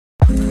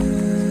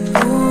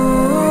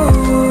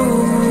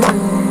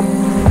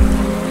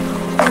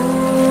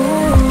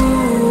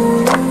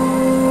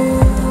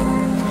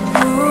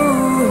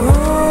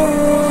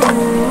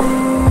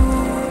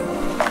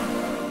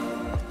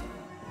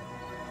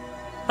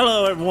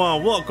Hello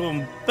everyone,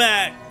 welcome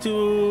back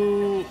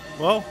to,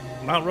 well,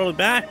 not really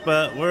back,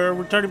 but we're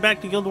returning back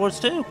to Guild Wars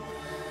 2.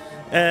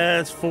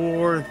 As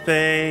for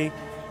they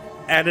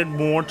added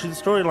more to the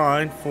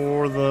storyline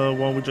for the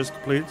one we just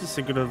completed, the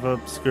Secret of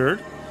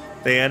Obscured.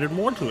 They added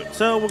more to it.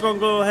 So we're going to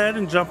go ahead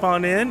and jump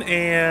on in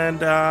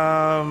and,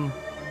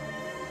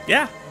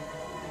 yeah.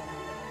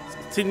 Let's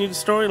continue the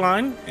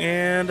storyline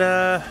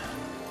and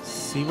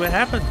see what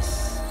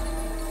happens.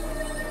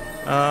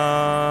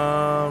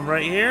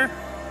 Right here.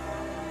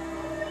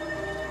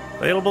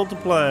 Available to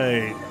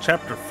play.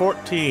 Chapter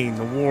 14,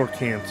 The War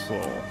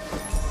Council.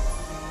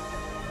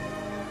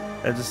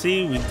 As you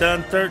see, we've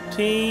done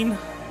 13.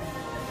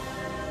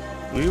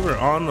 We were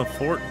on the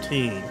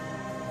 14.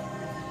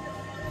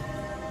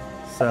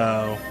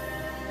 So.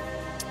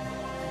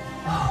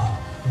 Oh,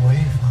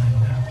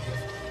 Wayfinder.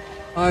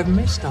 I've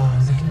missed our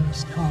little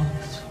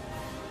talks.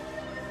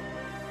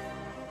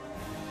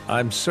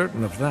 I'm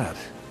certain of that.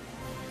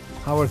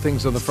 How are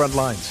things on the front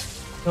lines?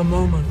 The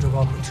moment of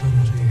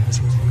opportunity has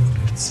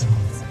revealed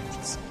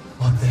itself.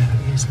 But there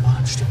is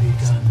much to be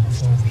done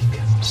before we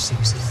can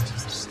seize it.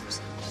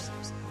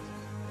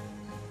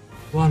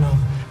 One of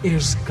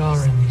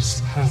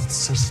Isgarani's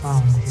paths has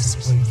found his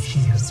way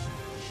here.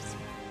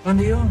 And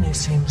he only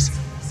seems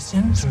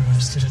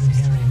interested in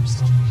hearing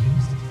from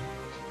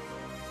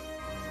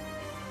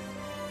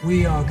you.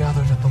 We are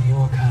gathered at the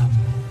war camp.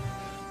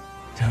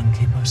 Don't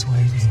keep us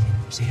waiting,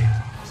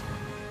 dear.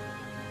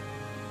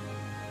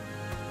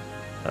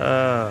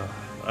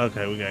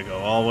 Okay, we gotta go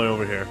all the way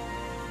over here.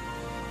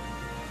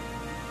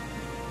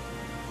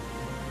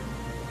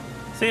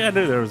 See, I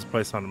knew there was a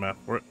place on the map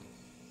for it.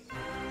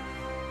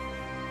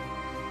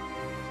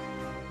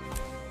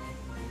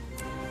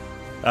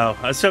 Oh,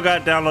 I still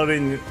got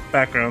downloading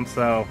background,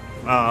 so,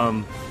 yeah,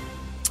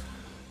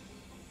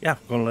 I'm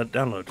gonna let it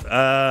download.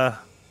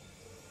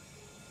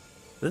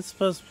 This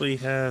supposedly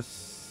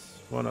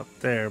has one up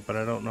there, but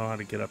I don't know how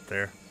to get up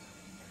there.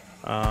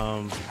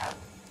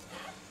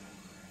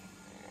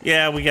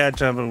 Yeah, we gotta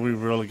jump and we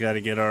really gotta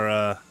get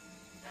our,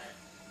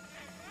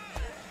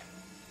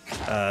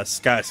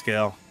 sky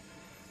scale.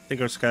 I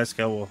think our sky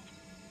scale will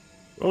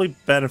really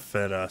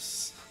benefit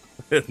us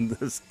in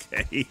this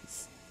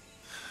case.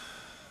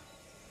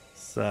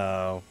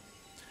 So,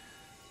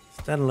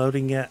 it's done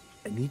loading yet.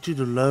 I need you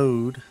to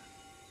load.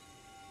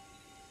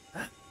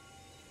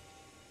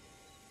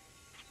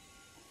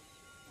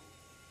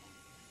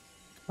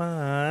 Come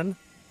on,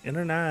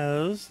 inner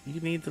nose,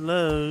 you need to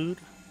load.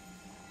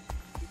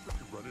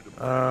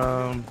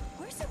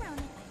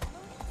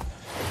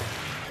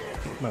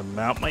 My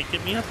mount might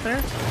get me up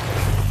there.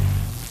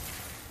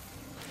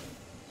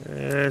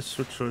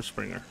 Switch to a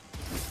Springer.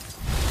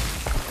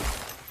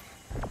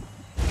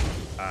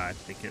 I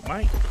think it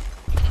might.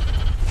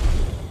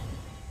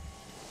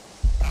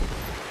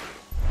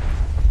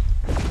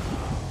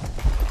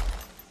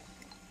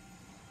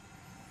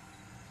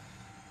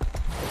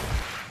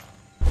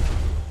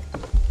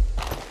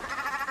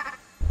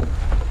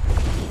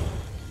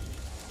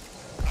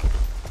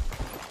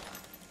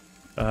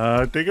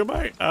 I think it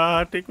might.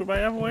 I think we might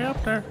have a way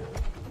up there.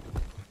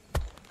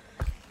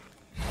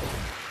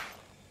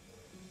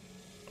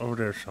 Over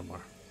there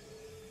somewhere.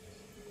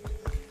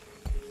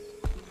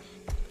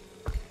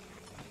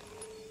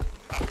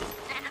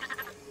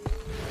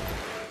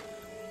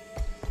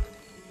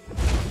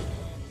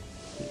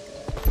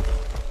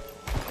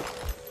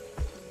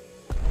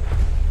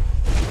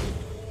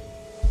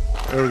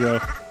 There we go.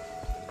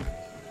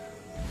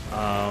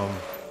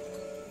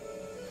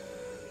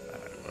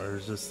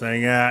 Where's this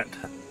thing at?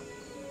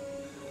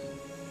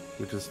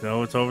 We just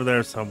know it's over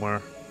there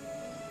somewhere.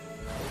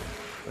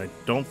 I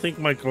don't think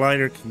my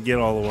glider can get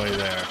all the way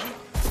there.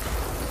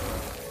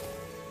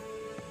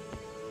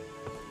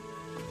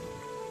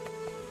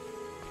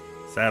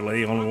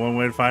 Sadly, only one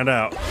way to find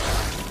out.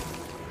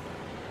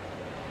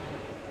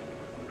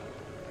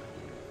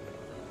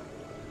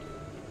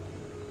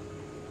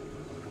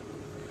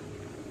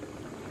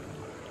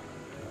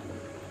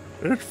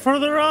 It's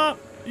further up!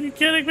 Are you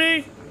kidding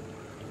me?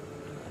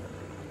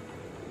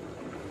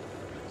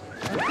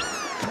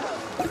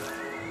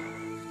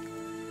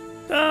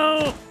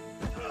 No!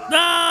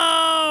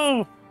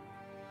 No!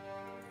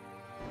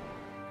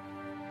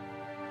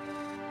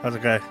 That's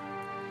okay.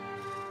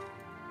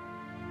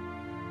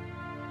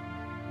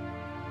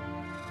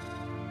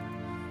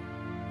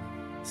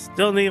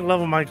 Still need to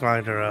level my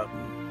glider up.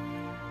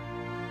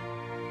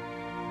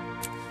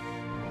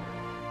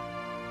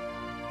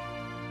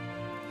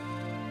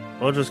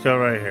 We'll just go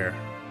right here.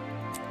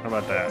 How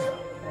about that?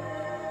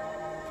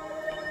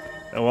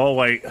 And we'll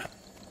wait.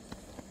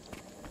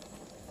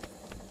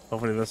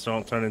 Hopefully this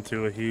don't turn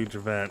into a huge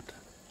event.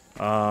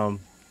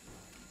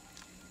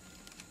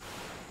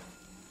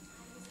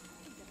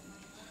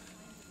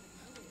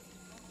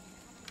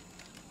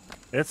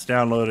 It's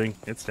downloading.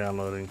 It's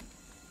downloading.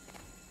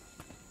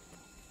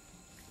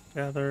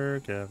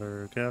 Gather,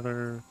 gather,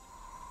 gather.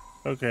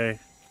 Okay.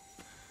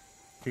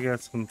 We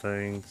got some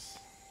things.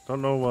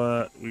 Don't know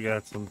what. We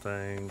got some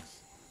things.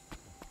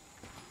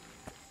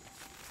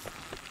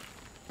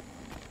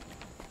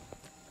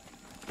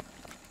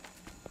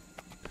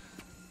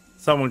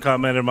 Someone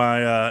commented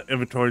my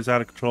inventory's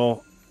out of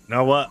control. You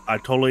know what? I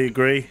totally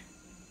agree.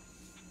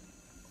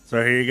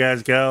 So here you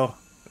guys go.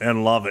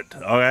 And love it.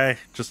 Okay?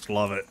 Just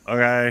love it.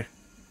 Okay?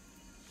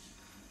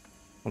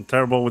 I'm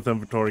terrible with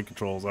inventory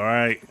controls.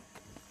 Alright?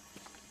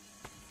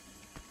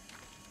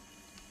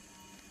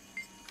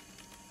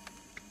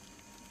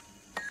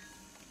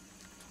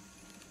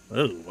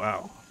 Oh,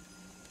 wow.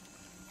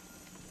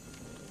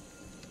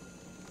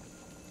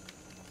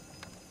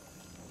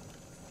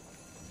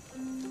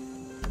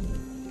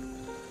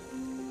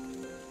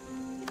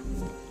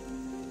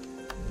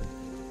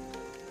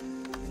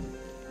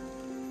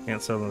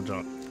 Can't sell no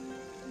junk.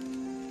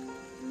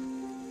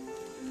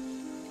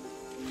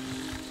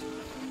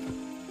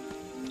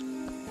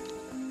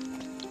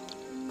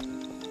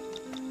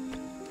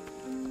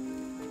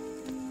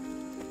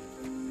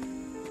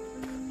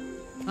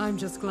 I'm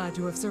just glad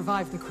to have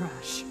survived the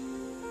crash.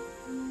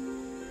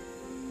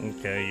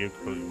 Okay, you're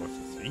cool.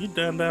 Are you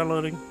done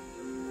downloading?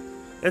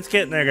 It's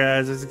getting there,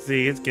 guys. As you can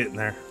see, it's getting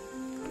there.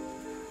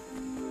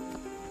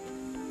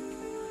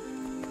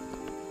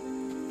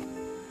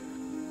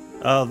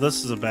 Oh,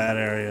 this is a bad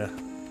area.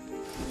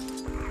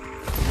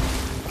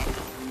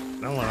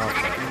 No one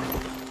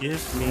else.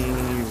 Give me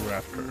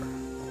Raptor.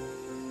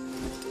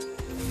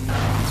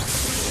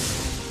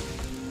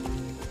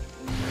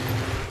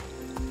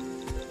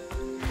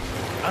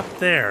 Up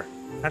there.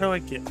 How do I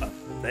get up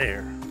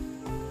there?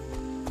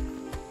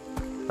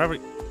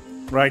 Probably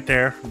right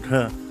there.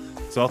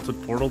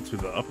 Exalted portal to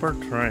the upper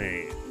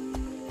train.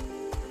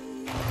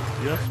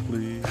 Yes,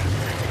 please.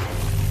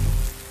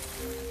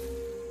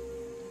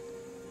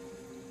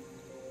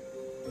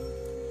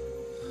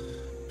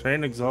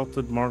 Train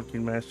exalted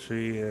marking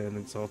mastery and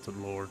exalted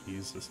lore to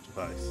use this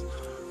device.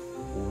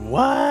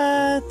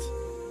 What?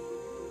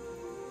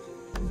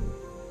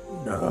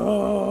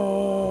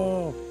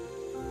 No.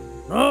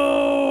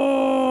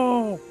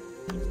 No.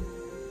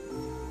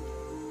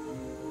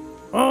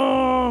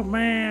 Oh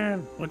man.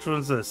 Which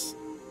one's this?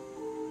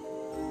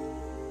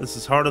 This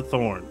is Heart of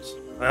Thorns.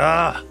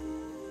 Ah.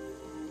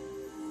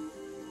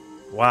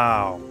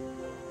 Wow.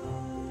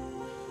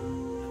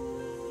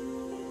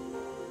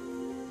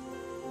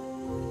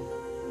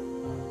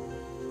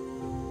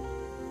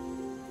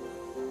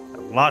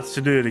 Lots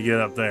to do to get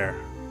up there.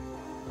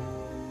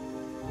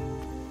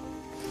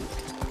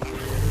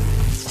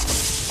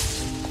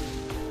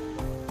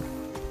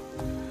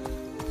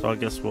 So I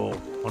guess we'll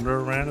wander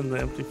around in the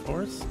empty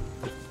forest.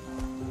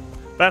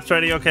 Map's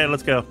ready. Okay,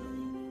 let's go.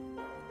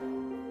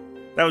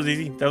 That was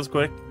easy. That was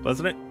quick,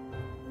 wasn't it?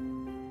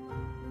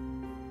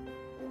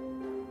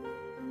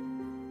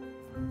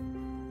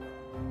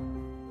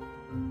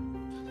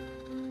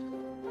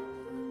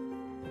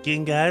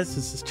 Again, guys,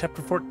 this is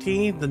chapter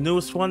 14, the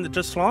newest one that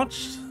just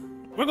launched.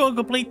 We're going to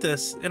complete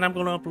this, and I'm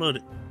going to upload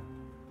it.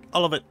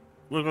 All of it.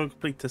 We're going to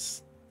complete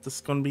this. This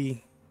is going to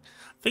be...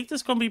 I think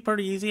this is going to be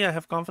pretty easy. I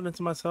have confidence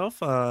in myself.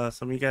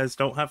 Some of you guys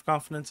don't have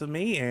confidence in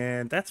me,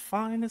 and that's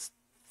fine. It's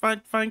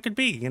fine could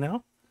be, you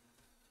know?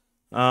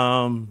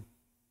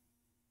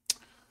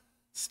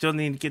 Still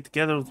need to get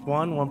together with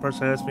one. One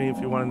person asked me if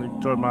he wanted to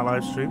join my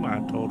live stream.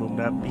 I told him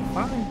that'd be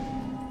fine.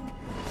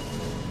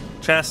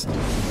 Chest.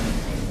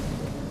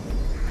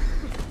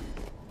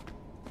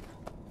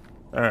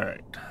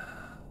 Alright.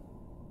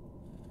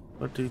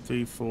 1, 2,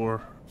 3,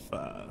 4,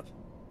 5.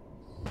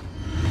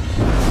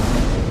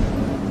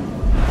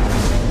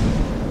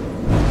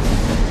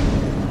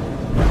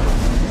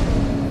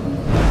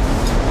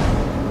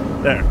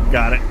 There,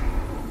 got it.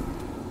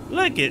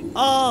 Look at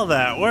all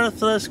that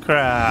worthless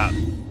crap.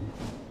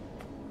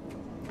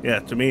 Yeah,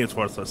 to me it's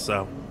worthless,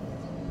 so.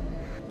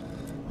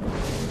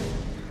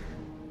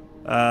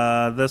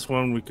 This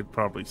one we could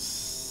probably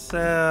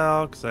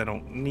sell, because I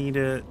don't need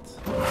it.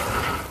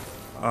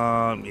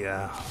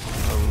 Yeah.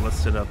 I'll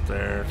list it up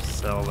there.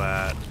 Sell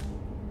that.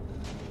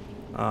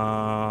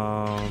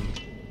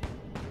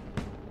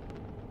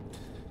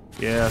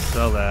 Yeah,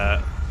 sell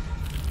that.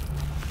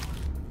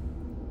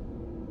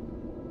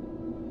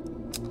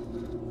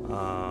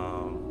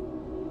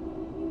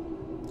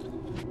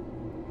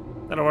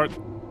 That'll work.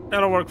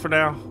 That'll work for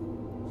now.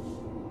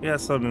 Yeah,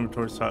 some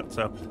inventory's hot,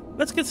 so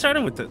let's get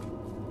started with it.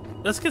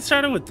 Let's get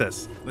started with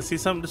this. Let's see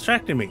something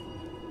distracting me.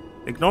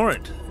 Ignore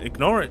it.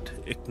 Ignore it.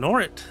 Ignore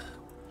it.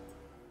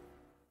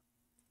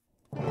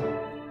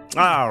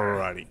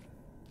 Alrighty.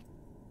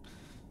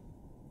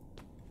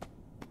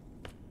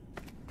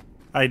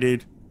 Hi,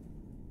 dude.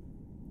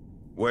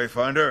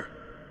 Wayfinder?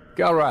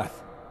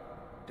 Galrath.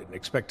 Didn't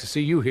expect to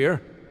see you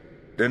here.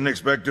 Didn't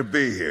expect to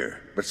be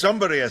here, but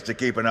somebody has to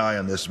keep an eye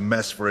on this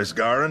mess for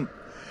Isgarin,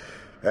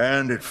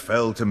 and it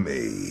fell to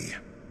me.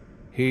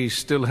 He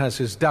still has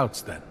his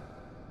doubts, then?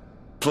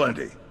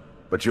 Plenty,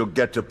 but you'll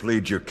get to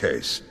plead your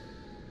case.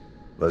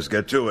 Let's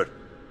get to it.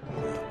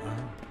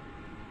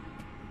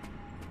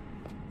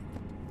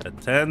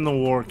 Attend the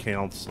War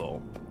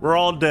Council. We're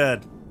all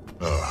dead.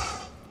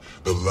 Ah,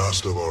 the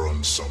last of our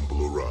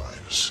ensemble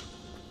arrives.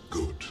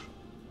 Good.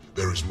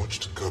 There is much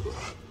to cover,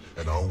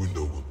 and our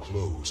window will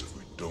close if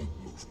we don't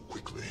move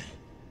quickly.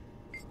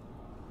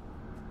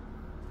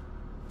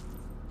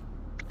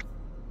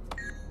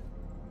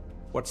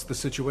 What's the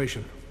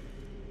situation?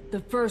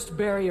 The first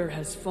barrier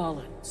has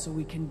fallen, so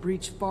we can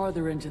breach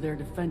farther into their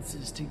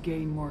defenses to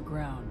gain more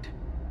ground.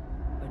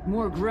 But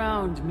more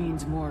ground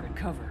means more to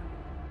cover,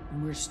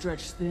 and we're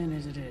stretched thin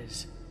as it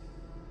is.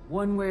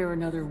 One way or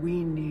another,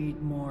 we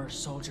need more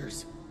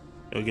soldiers.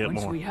 You'll get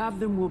Once more. we have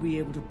them, we'll be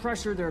able to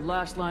pressure their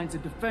last lines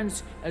of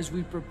defense as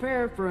we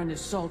prepare for an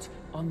assault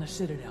on the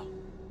Citadel.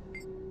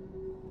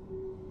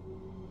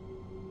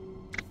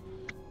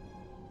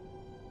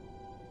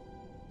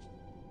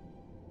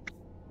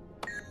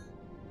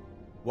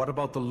 What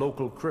about the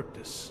local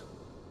Cryptus?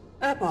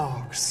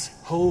 Epoch's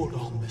hold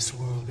on this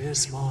world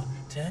is more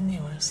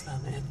tenuous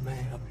than it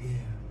may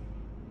appear.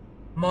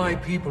 My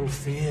people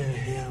fear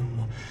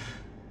him,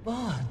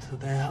 but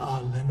there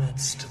are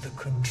limits to the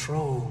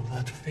control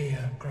that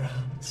fear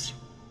grants.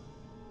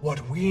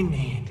 What we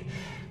need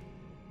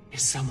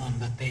is someone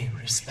that they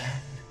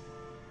respect.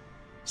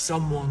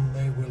 Someone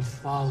they will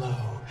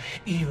follow,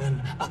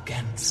 even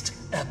against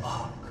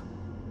Epoch.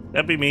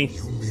 That'd be me.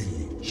 You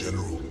mean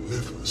General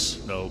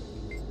Nefus? No.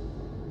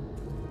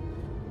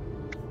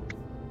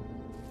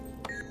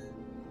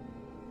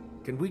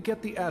 Can we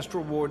get the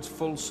Astral Ward's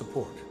full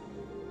support?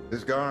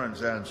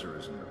 Isgaren's answer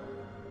is no.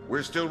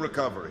 We're still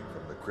recovering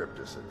from the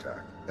Cryptus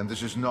attack, and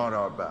this is not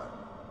our battle.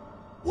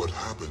 What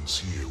happens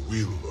here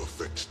will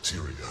affect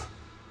Tyria.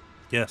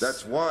 Yes.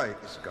 That's why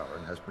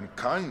Isgaren has been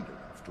kind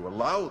enough to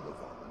allow the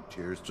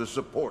volunteers to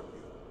support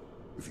you.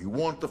 If you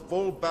want the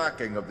full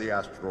backing of the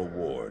Astral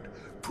Ward,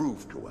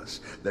 prove to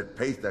us that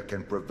Paitha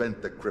can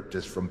prevent the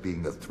Cryptus from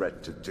being a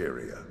threat to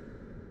Tyria.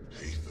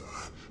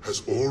 Paitha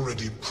has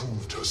already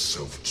proved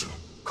herself to...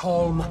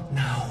 Calm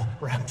now,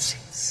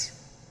 Ramses.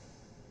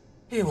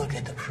 He will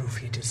get the proof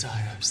he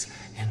desires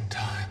in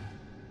time.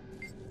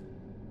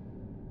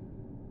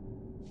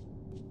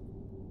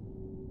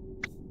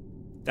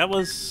 That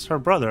was her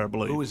brother, I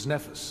believe. Who is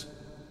Nefus?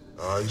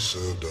 I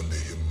served under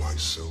him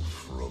myself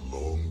for a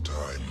long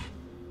time.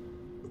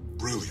 A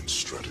brilliant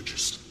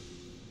strategist,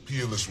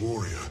 peerless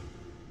warrior,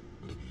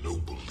 and a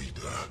noble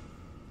leader.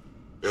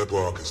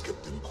 Epoch has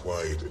kept him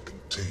quiet and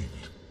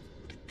contained,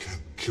 but he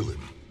can't kill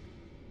him.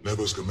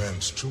 Nefus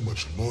commands too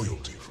much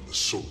loyalty from the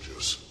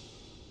soldiers.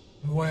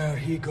 Where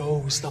he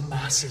goes, the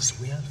masses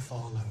will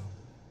follow.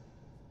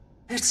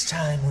 It's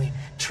time we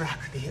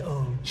track the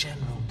old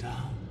general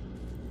down.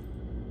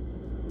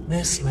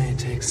 This may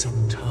take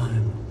some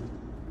time,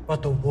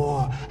 but the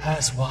war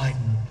has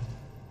widened,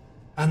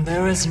 and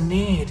there is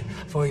need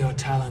for your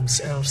talents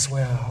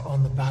elsewhere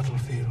on the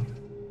battlefield.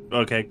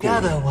 Okay, cool.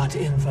 Gather what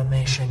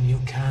information you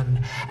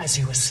can as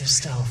you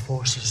assist our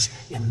forces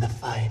in the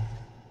fight.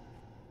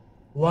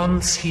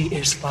 Once he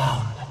is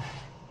found,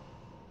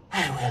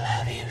 I will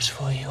have use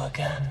for you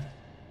again.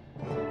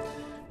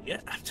 Yeah.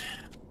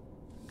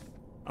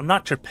 I'm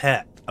not your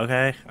pet,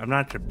 okay? I'm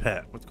not your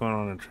pet. What's going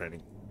on in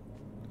training?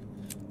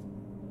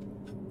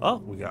 Oh,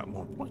 we got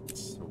more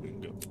points, so we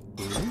can go.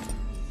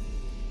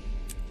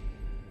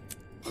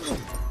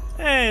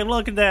 Hey,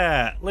 look at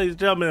that! Ladies and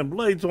gentlemen,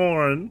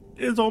 Bladeshorn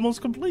is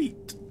almost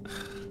complete.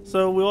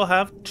 So we'll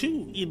have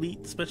 2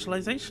 elite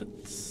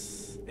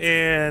specializations.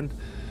 And,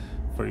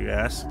 before you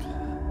ask,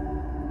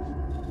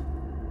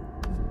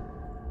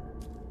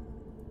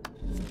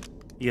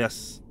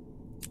 yes,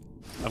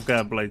 I've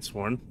got a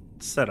Bladeshorn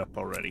set up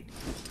already.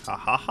 Ha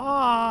ha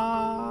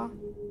ha!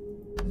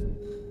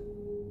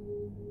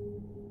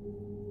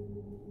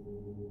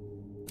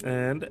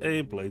 And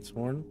a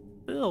Bladeshorn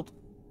build.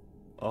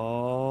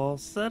 All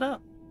set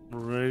up.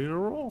 Ready to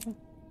roll.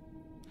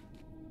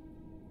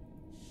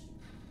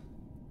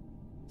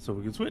 So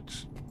we can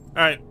switch.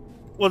 Alright.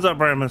 What's up,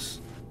 Ramus?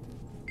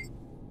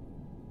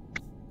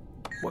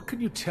 What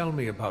can you tell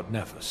me about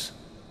Nefus?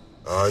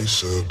 I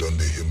served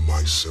under him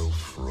myself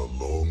for a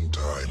long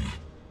time.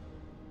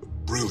 A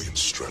brilliant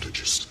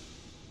strategist,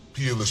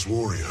 peerless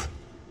warrior,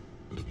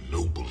 and a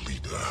noble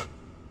leader.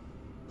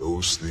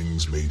 Those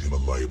things made him a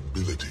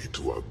liability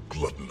to our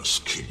gluttonous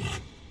king.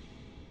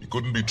 He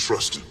couldn't be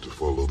trusted to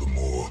follow the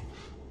more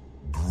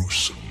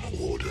gruesome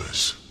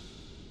orders.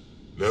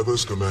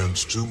 Nefus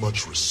commands too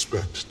much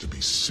respect to be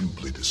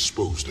simply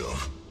disposed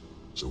of.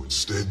 So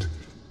instead,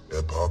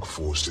 Epoch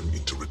forced him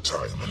into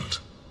retirement.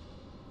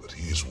 But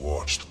he is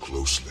watched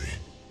closely.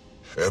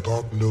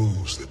 Epoch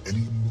knows that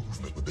any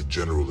movement with the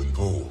general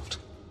involved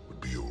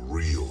would be a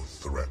real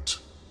threat.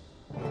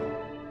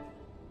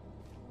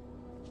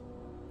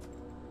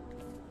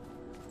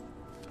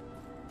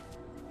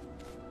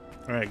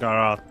 Alright,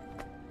 Garoth.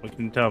 What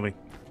can you tell me?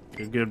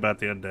 You're good about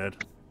the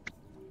undead.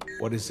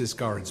 What is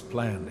Isgaren's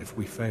plan if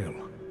we fail?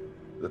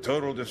 The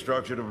total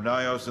destruction of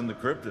Nyos and the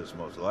Cryptus,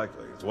 most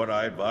likely. It's what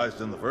I advised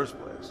in the first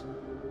place.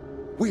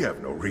 We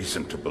have no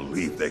reason to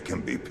believe they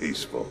can be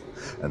peaceful,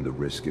 and the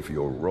risk, if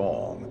you're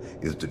wrong,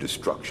 is the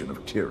destruction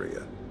of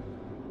Tyria.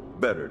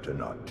 Better to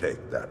not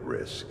take that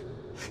risk.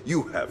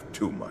 You have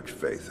too much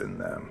faith in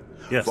them.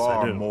 Yes,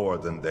 Far I do. more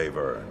than they've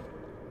earned.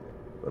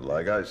 But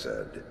like I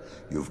said,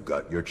 you've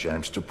got your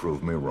chance to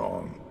prove me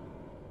wrong.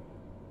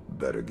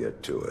 Better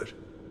get to it.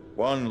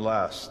 One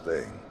last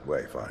thing,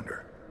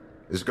 Wayfinder.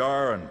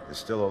 Isgaren is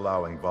still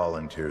allowing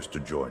volunteers to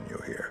join you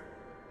here.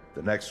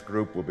 The next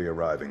group will be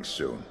arriving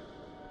soon.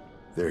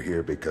 They're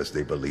here because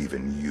they believe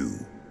in you,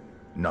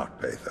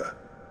 not Patha.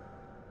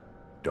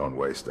 Don't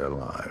waste their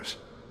lives.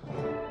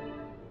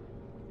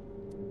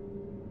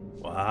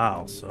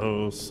 Wow,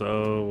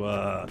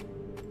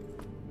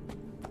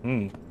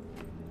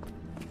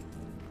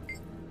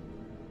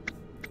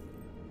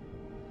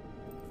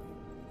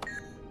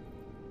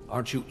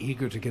 Aren't you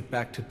eager to get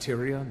back to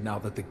Tyria now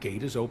that the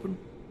gate is open?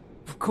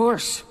 Of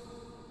course.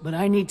 But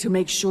I need to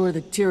make sure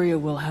that Tyria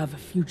will have a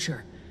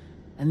future.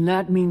 And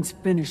that means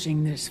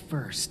finishing this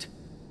first.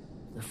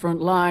 The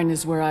front line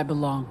is where I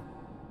belong.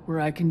 Where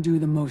I can do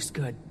the most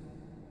good.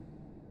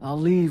 I'll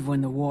leave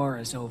when the war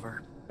is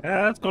over.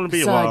 yeah, it's gonna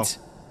be a while. Besides,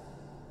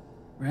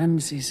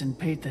 Ramses and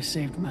Patha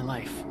saved my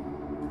life.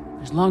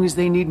 As long as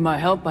they need my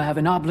help, I have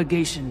an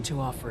obligation to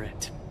offer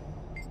it.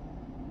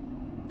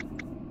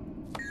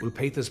 Will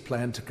Patha's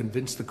plan to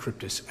convince the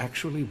Cryptus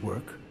actually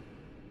work?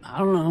 I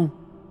don't know.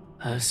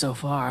 So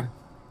far.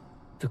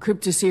 The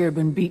Cryptus here have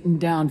been beaten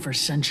down for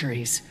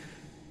centuries.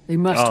 They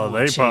must Oh, want they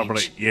change.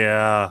 probably,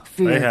 yeah,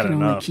 Fear they had can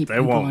only enough. keep They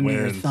people won't under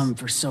your win. thumb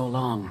for so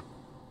long.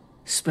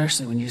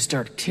 Especially when you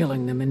start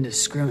killing them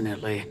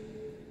indiscriminately.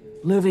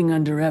 Living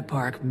under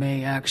Eparch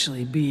may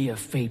actually be a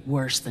fate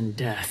worse than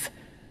death.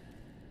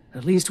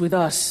 At least with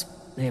us,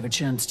 they have a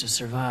chance to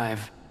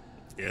survive.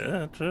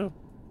 Yeah, true.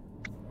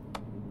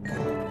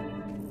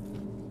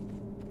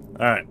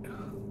 Alright.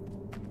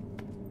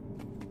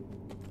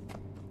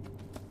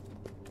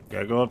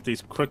 Gotta go up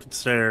these crooked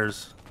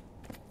stairs.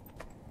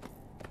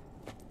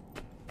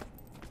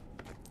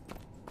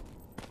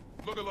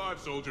 Look alive,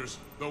 soldiers.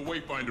 The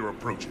Wayfinder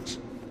approaches.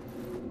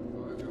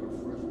 I've got a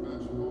fresh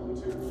batch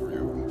volunteered for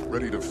you,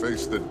 ready to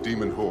face the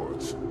demon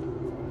hordes.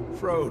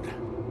 Frode,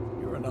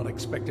 you're an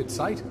unexpected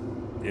sight.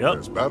 Yep.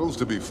 There's battles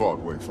to be fought,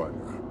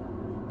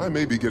 Wayfinder. I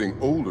may be getting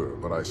older,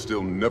 but I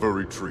still never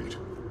retreat.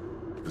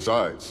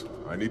 Besides,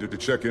 I needed to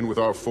check in with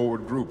our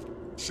forward group,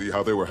 see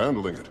how they were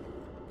handling it.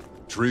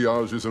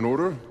 Triage is in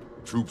order,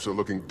 troops are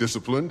looking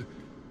disciplined,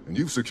 and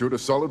you've secured a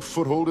solid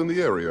foothold in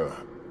the area.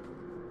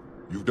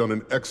 You've done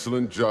an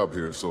excellent job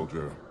here,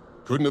 soldier.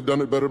 Couldn't have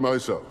done it better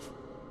myself.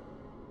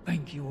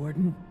 Thank you,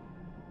 Warden.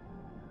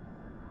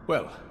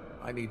 Well,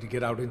 I need to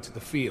get out into the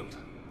field,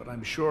 but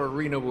I'm sure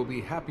Irina will be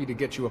happy to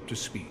get you up to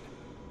speed.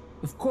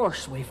 Of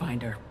course,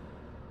 Wayfinder.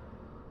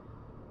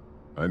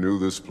 I knew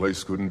this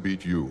place couldn't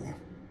beat you.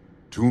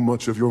 Too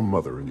much of your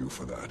mother in you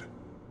for that.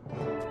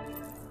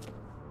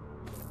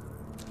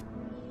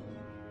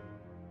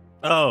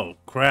 Oh,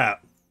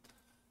 crap.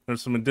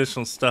 There's some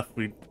additional stuff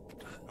we...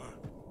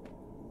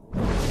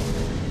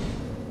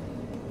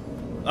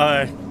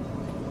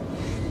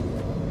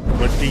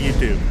 What do you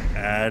do?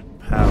 Add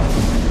power.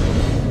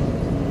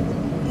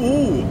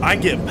 Ooh, I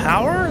get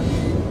power?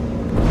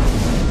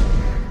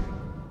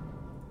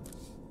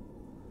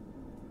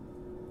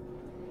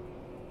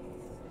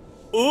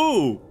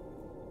 Ooh.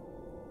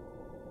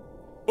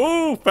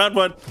 Ooh, found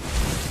one.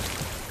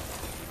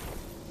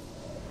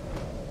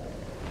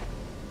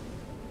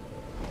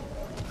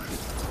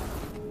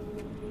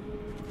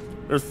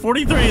 There's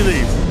 43 of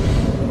these.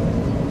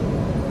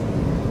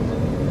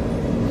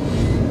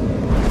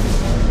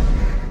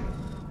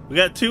 We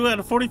got 2 out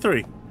of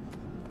 43.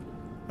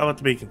 How about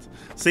the beacons?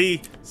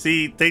 See,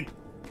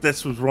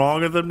 this was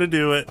wrong of them to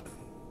do it.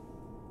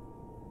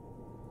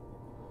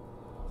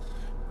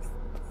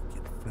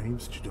 Get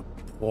frames to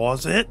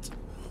deposit.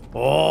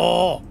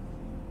 Oh.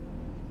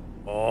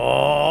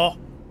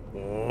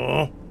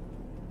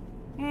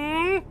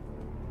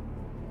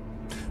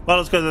 Well,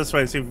 let's go this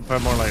way and see if we can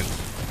find more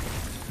lanes.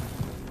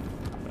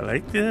 I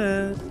like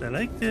this. I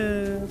like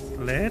this.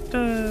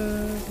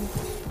 Lantern.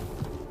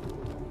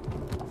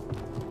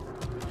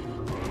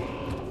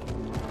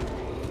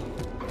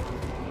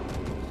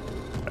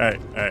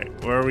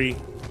 Alright. Where are we?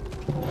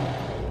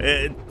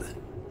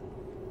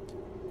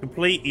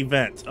 Complete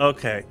events.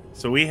 Okay.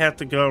 So we have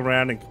to go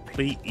around and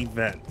complete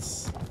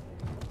events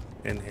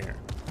in here.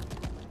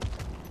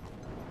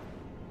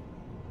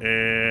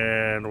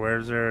 And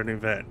where's there an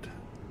event?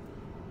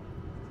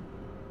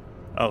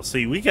 Oh,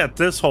 see, we got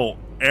this whole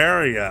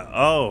area.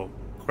 Oh,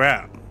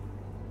 crap.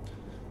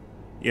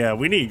 Yeah,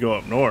 we need to go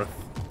up north.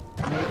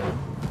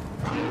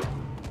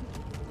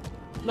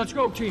 Let's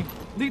go, team.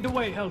 Lead the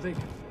way, Helvig.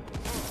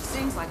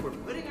 Seems like we're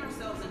putting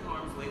ourselves in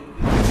harm's way when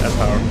we That's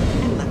power.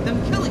 and let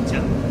them kill each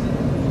other.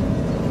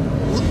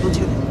 We'll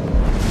do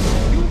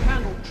that. You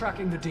handle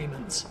tracking the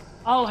demons.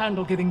 I'll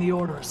handle giving the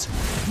orders.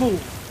 Move.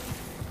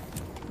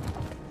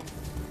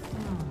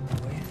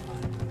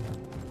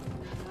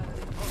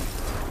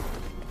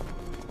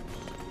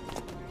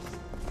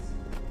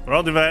 We're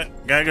all do that.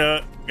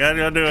 Gotta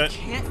go do it.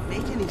 Can't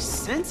make any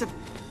sense of.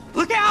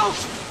 Look out!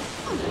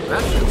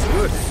 That feels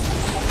good.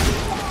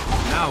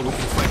 Now we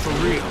can fight for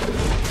real.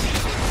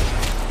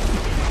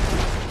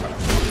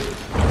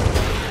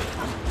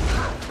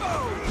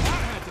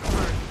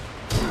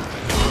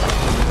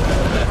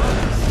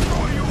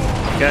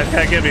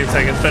 Gotta give me a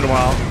second. It's been a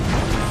while.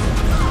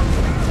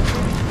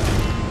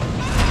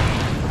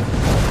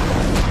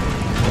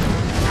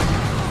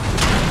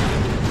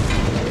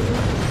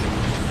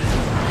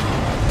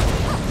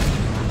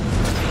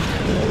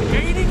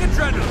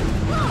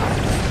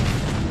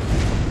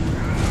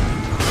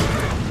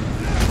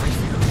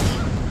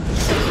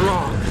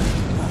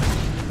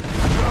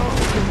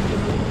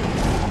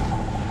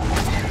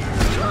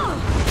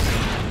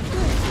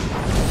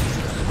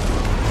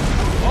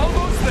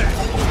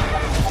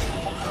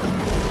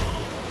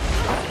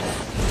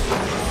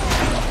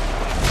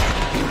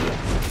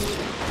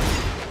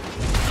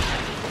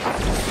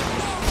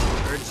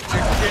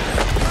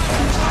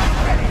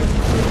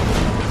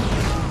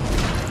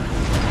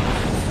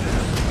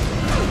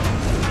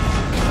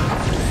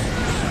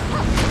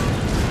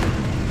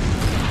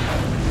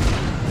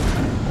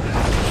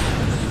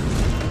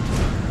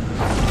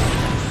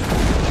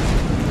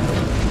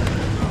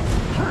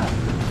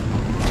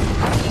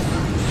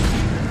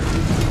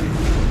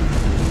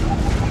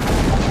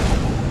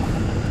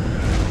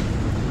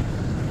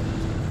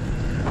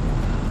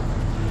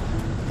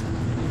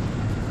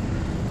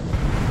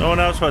 No one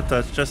else with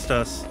us, just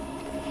us.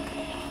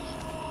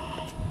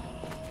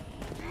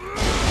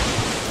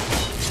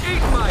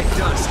 Eat my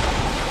dust!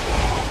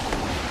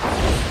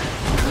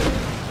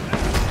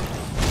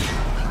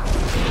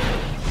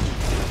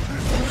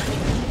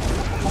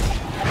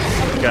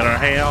 We got our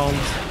hounds.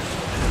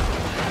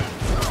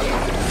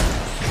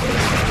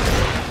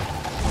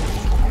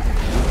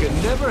 You can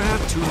never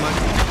have too much.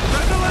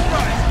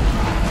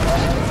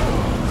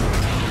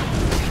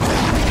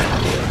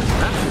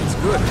 That feels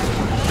good.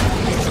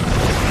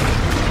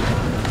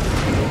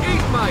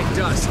 Eat my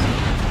dust!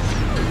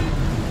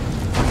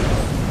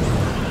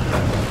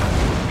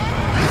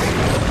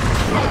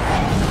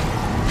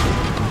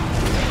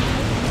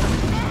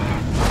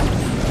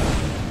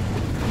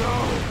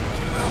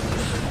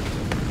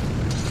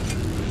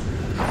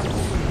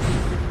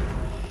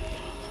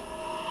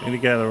 Get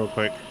together real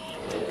quick.